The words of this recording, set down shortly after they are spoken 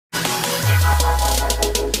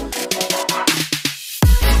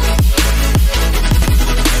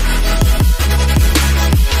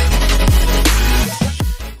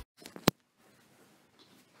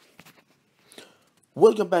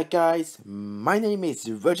Welcome back, guys. My name is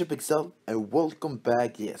Virgin Pixel, and welcome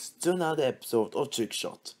back, to another episode of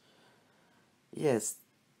Trickshot. Yes,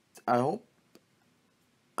 I hope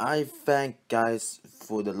I thank guys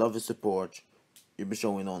for the love and support you've been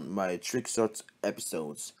showing on my Trickshot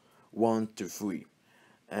episodes 1 to 3.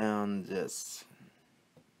 And yes,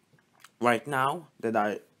 right now that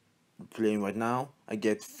I playing right now, I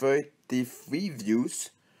get 33 views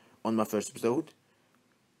on my first episode,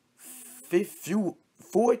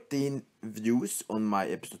 14 views on my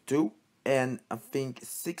episode 2, and I think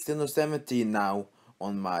 16 or 17 now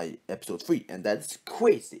on my episode 3, and that's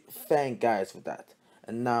crazy. Thank guys for that.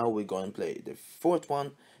 And now we're gonna play the fourth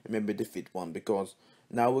one and maybe the fifth one, because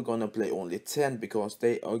now we're gonna play only 10 because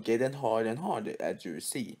they are getting harder and harder, as you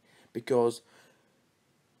see. Because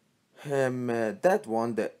that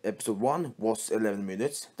one, the episode 1 was 11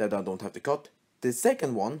 minutes that I don't have to cut. The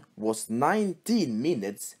second one was 19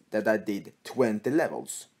 minutes that I did 20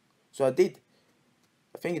 levels. So I think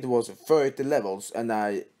it was 30 levels and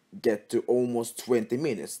I get to almost 20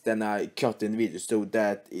 minutes. Then I cut in video, so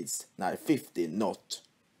that is now 15, not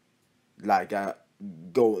like I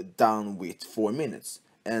go down with 4 minutes.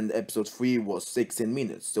 And episode 3 was 16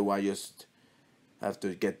 minutes, so I just have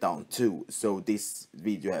to get down 2. So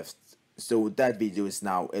that video is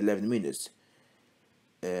now 11 minutes.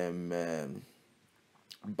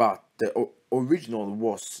 But the original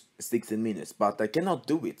was 16 minutes, but I cannot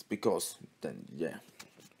do it because then, yeah.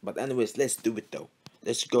 But anyways, let's do it though.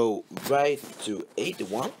 Let's go right to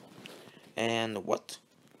 81. And what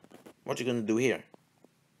you gonna do here?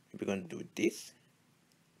 We're gonna do this.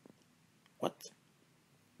 What?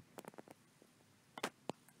 I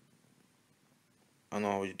don't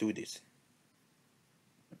know how you do this.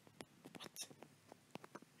 What?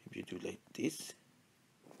 Maybe you do like this.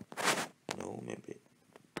 No, maybe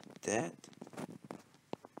that.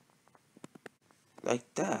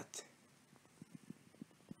 Like that.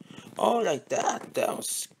 Oh, like that. That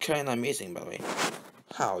was kind of amazing, by the way.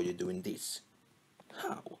 How are you doing this?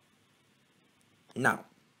 How? Now.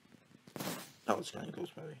 That was kind of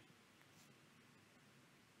close, by the way.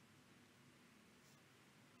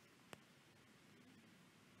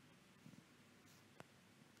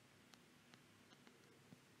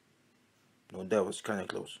 No, that was kind of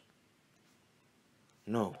close.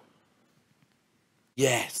 No.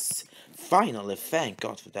 Yes! Finally, thank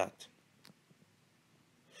God for that.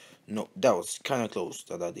 No, that was kind of close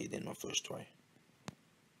that I did in my first try.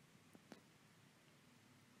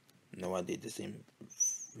 No, I did the same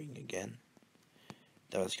thing again.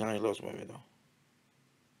 That was kind of close by me though.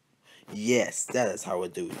 Yes, that is how I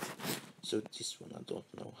do it. So this one I don't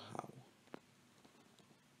know how.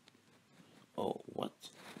 Oh, what?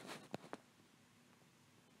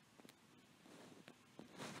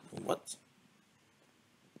 What?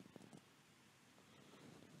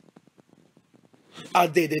 I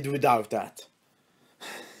did it without that.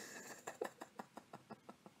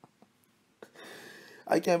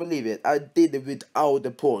 I can't believe it. I did it without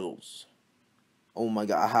the portals. Oh my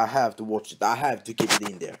god, I have to watch it. I have to keep it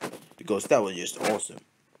in there. Because that was just awesome.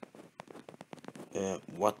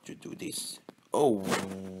 What to do this? Oh,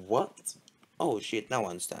 what? Oh shit, now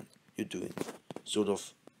I understand. You're doing sort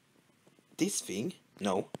of this thing?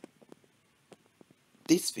 No.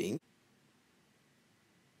 This thing?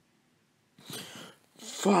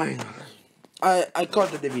 Finally. I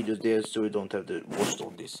cut the videos there so we don't have to watch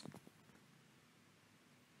all this.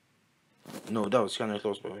 No, that was kinda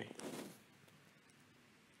close by the way.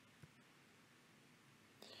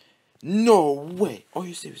 No way! Are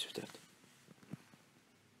you serious with that?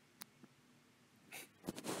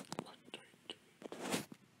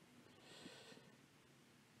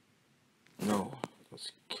 No,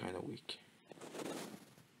 that's kinda weak.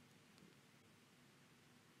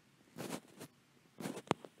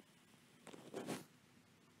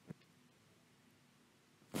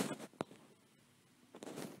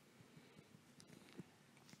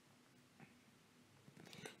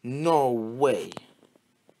 No way!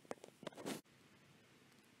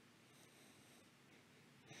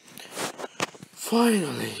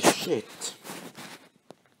 Finally, shit.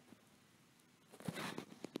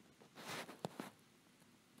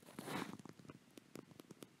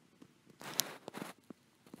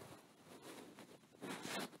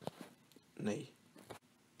 Nay.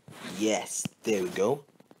 Yes, there we go.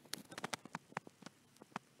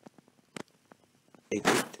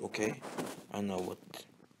 Exit, okay. I know what.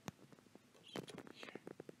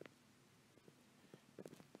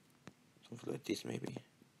 Something like this, maybe.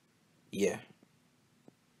 Yeah.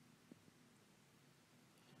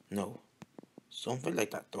 No. Something like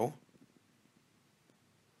that, though.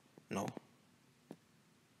 No.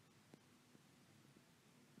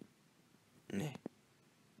 Nee.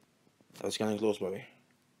 That was kind of close, baby.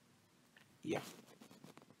 Yeah.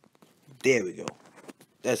 There we go.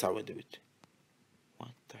 That's how we do it.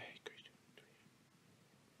 What the heck are you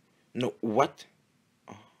doing? No, what?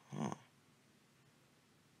 Uh-huh.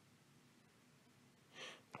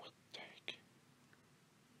 What the heck?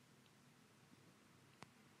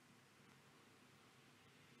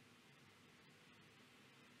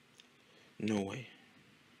 No way.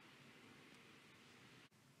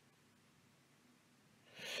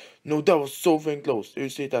 No, that was so very close. Do you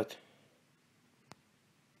see that?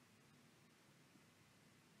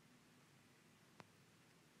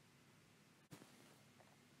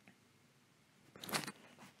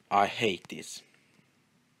 I hate this.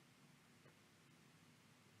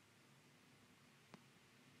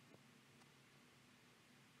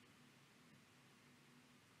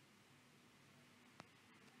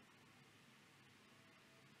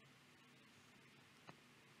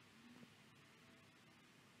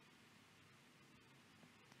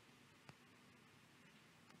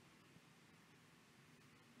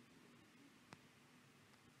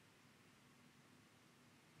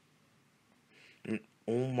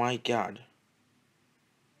 Oh my god.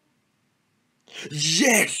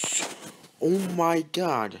 Yes! Oh my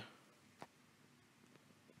god.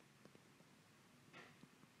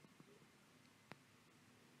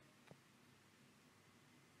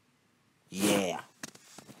 Yeah.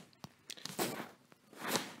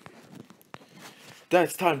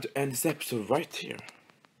 That's time to end this episode right here.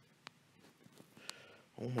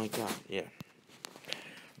 Oh my god, yeah.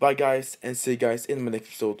 Bye guys, and see you guys in my next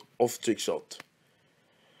episode of Trickshot.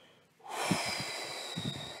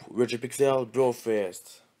 Richard Pixel,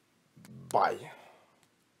 Brofest. Bye.